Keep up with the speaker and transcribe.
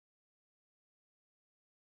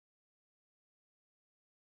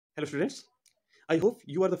Hello students, I hope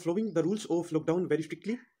you are the following the rules of lockdown very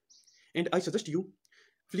strictly, and I suggest you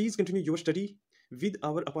please continue your study with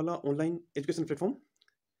our Apala online education platform.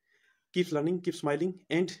 Keep learning, keep smiling,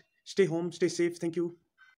 and stay home, stay safe. Thank you.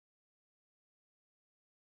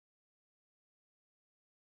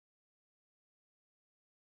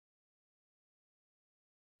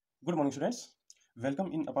 Good morning students.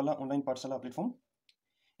 Welcome in Apala online Patsala platform.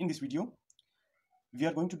 In this video, we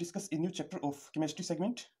are going to discuss a new chapter of chemistry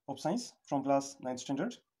segment of science from class 9th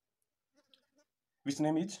standard, which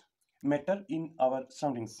name is matter in our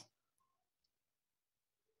surroundings.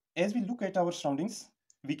 As we look at our surroundings,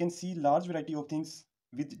 we can see large variety of things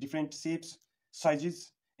with different shapes,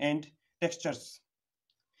 sizes, and textures.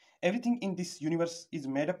 Everything in this universe is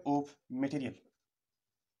made up of material.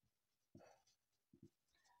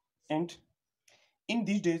 And in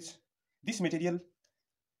these days, this material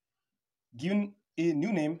given a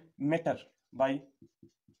new name matter by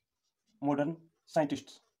modern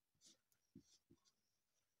scientists.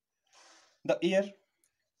 The air,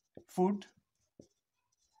 food,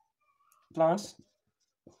 plants,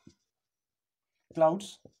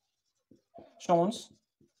 clouds, stones,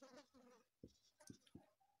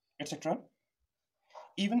 etc.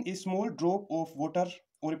 Even a small drop of water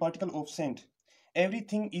or a particle of sand,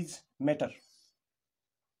 everything is matter.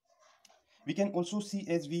 We can also see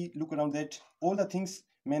as we look around that all the things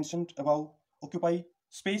mentioned above occupy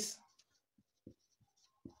space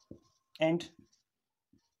and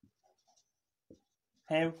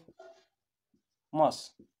have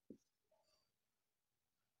mass.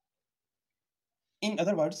 In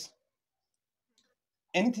other words,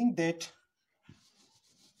 anything that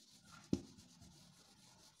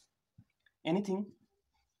anything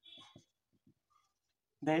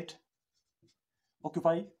that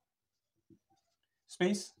occupy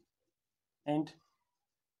space and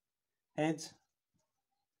has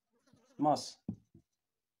mass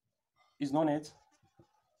is known as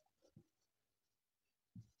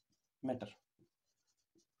matter.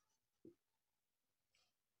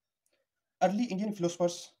 Early Indian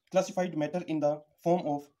philosophers classified matter in the form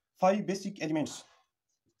of five basic elements.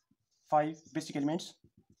 Five basic elements.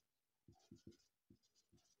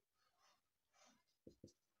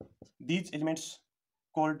 These elements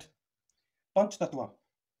called Panch Tattva,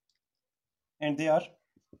 and they are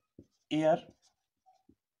air,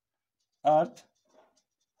 earth,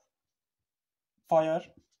 fire,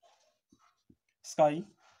 sky,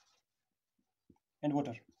 and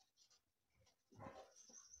water.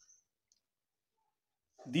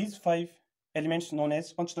 These five elements known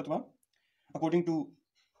as Panch Tattva, according to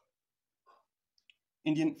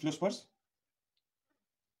Indian philosophers,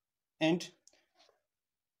 and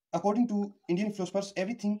according to Indian philosophers,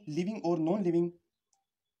 everything living or non-living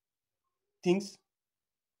things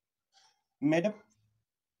made up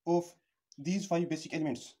of these five basic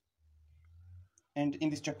elements. And in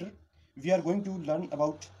this chapter, we are going to learn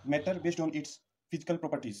about matter based on its physical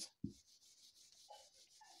properties.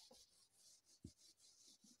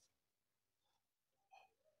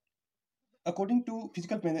 According to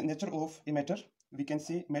physical nature of a matter, we can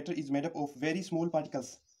say matter is made up of very small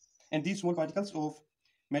particles. And these small particles of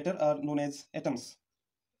matter are known as atoms.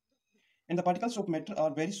 And the particles of matter are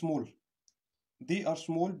very small. They are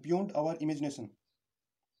small beyond our imagination.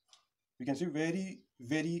 We can say very,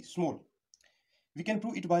 very small. We can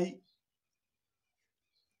prove it by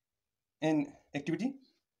an activity.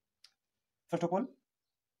 First of all,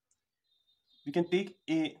 we can take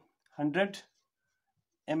a 100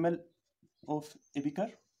 ml of a beaker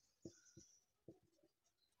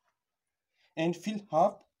and fill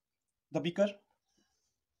half the beaker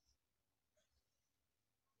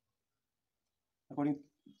according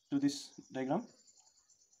to this diagram.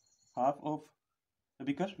 Half of the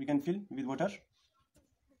beaker we can fill with water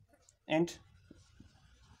and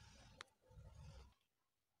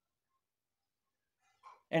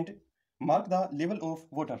mark the level of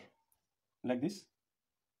water like this,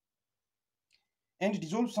 and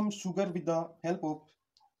dissolve some sugar with the help of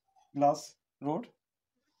glass rod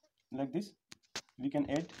like this. We can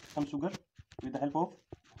add some sugar with the help of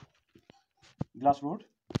glass rod,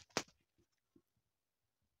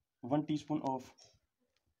 1 teaspoon of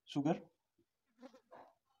sugar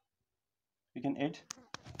we can add,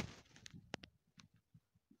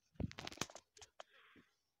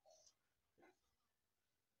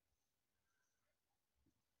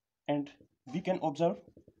 and we can observe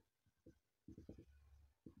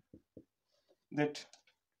that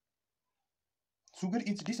sugar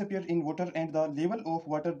is disappeared in water and the level of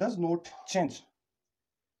water does not change.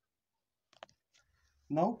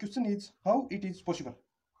 Now question is how it is possible.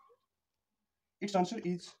 Its answer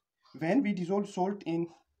is when we dissolve salt in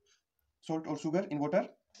salt or sugar in water,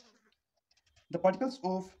 the particles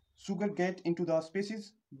of sugar get into the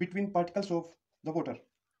spaces between particles of the water.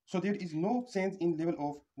 So there is no change in level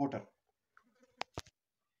of water.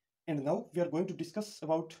 And now we are going to discuss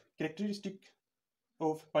about characteristic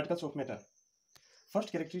of particles of matter.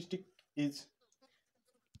 First characteristic is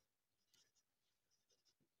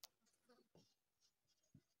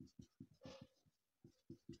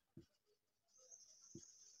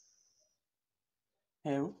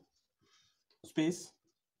have space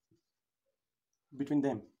between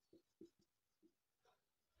them.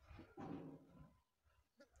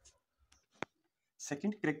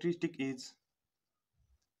 Second characteristic is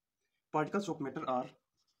particles of matter are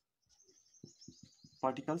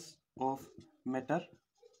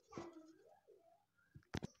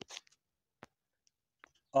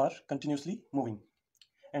continuously moving.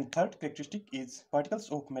 And third characteristic is particles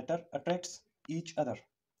of matter attracts each other.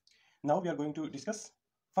 Now we are going to discuss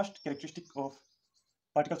first characteristic of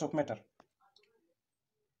particles of matter.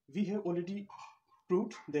 We have already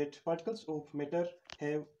proved that particles of matter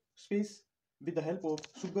have space with the help of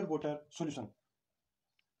sugar water solution.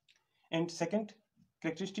 And second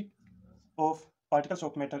characteristic of particles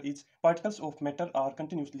of matter is particles of matter are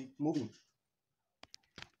continuously moving.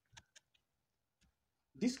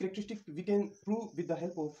 This characteristic we can prove with the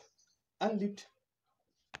help of unlit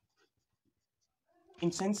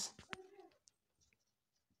incense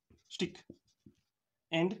stick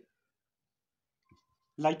and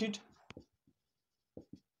lighted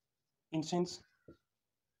incense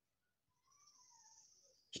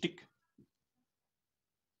stick.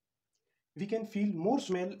 We can feel more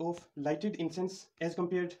smell of lighted incense as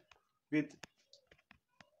compared with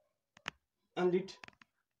unlit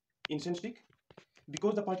incense stick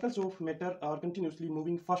because the particles of matter are continuously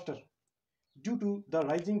moving faster due to the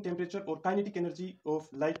rising temperature or kinetic energy of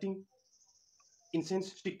lighting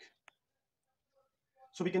incense stick.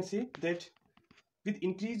 So we can say that with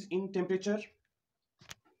increase in temperature,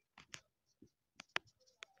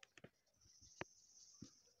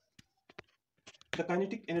 the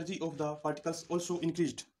kinetic energy of the particles also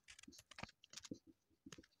increased.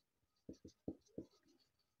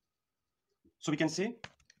 So we can say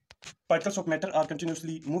particles of matter are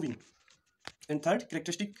continuously moving. And third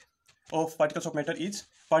characteristic of particles of matter is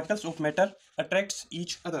particles of matter attracts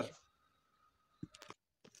each other.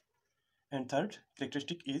 And third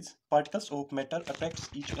characteristic is particles of matter attracts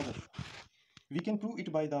each other. We can prove it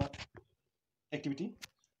by the activity.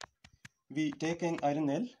 We take an iron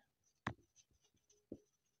nail,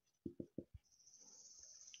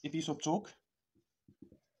 a piece of chalk,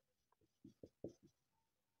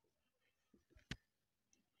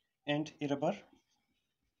 and a rubber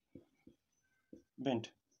band,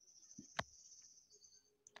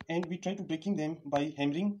 and we try to breaking them by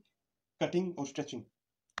hammering, cutting or stretching.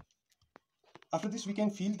 After this we can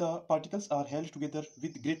feel the particles are held together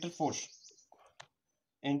with greater force,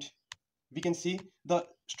 and we can see the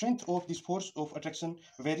strength of this force of attraction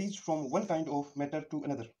varies from one kind of matter to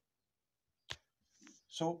another.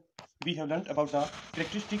 So we have learned about the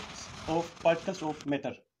characteristics of particles of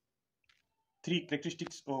matter. Three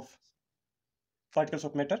characteristics of particles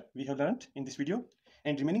of matter we have learned in this video,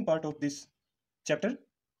 and remaining part of this chapter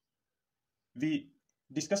we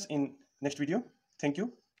discuss in next video. Thank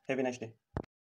you. Have a nice day.